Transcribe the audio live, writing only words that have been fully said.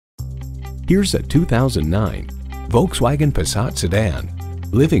Here's a 2009 Volkswagen Passat sedan.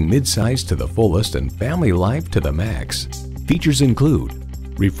 Living midsize to the fullest and family life to the max. Features include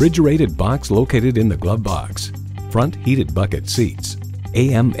refrigerated box located in the glove box, front heated bucket seats,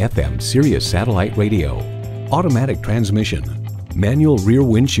 AM/FM Sirius satellite radio, automatic transmission, manual rear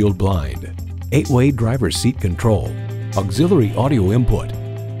windshield blind, 8-way driver's seat control, auxiliary audio input,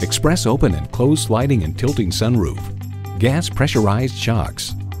 express open and closed sliding and tilting sunroof, gas pressurized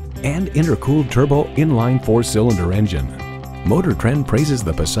shocks, and intercooled turbo inline 4-cylinder engine. Motor Trend praises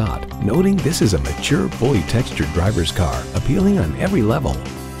the Passat, noting this is a mature, fully textured driver's car appealing on every level.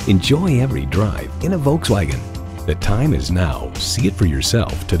 Enjoy every drive in a Volkswagen. The time is now. See it for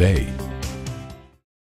yourself today.